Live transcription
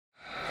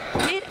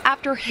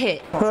after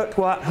hit. Hook,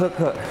 squat, hook,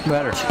 hook.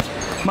 Better.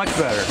 Much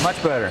better,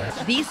 much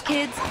better. These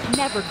kids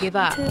never give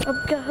up.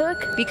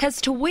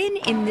 Because to win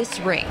in this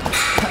ring,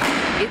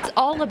 it's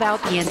all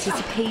about the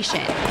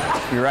anticipation.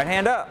 Your right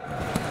hand up.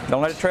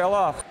 Don't let it trail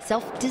off.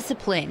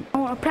 Self-discipline. I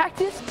want to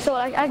practice so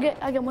I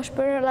get much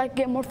better,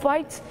 get more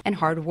fights. And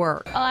hard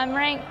work. Well, I'm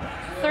ranked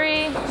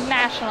 3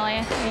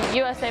 nationally,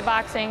 USA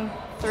Boxing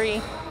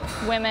 3,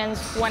 Women's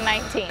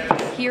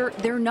 119. Here,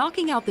 they're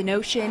knocking out the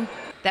notion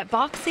that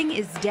boxing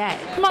is dead.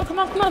 Come on, come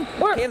on, come on,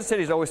 work. Kansas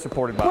City's always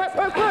supported boxing.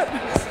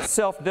 Work.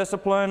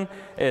 Self-discipline,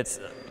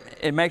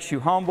 it makes you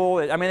humble.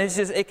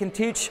 It can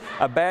teach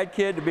a bad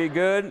kid to be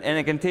good, and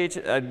it can teach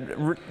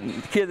a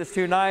kid that's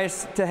too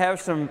nice to have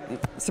some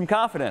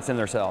confidence in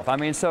themselves.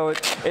 So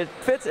it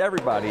fits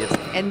everybody.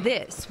 And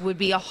this would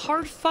be a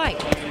hard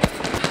fight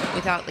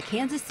without the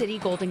Kansas City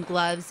Golden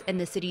Gloves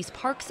and the city's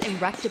Parks and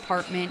Rec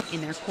department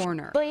in their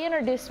corner. Well, he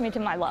introduced me to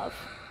my love.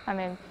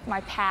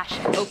 My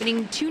passion.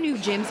 Opening 2 new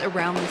gyms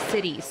around the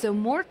city so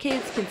more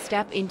kids can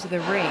step into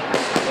the ring.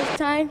 This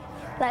time,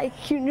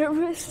 you're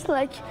nervous,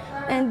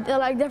 and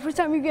the first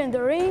time you get in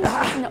the ring,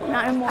 no,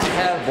 not anymore.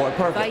 Yeah, boy,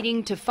 perfect.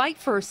 Fighting to fight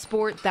for a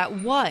sport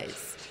that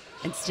was,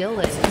 and still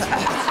is,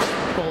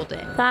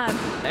 golden.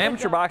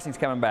 Amateur boxing's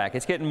coming back.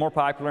 It's getting more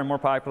popular and more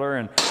popular,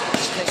 and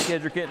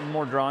kids are getting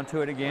more drawn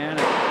to it again.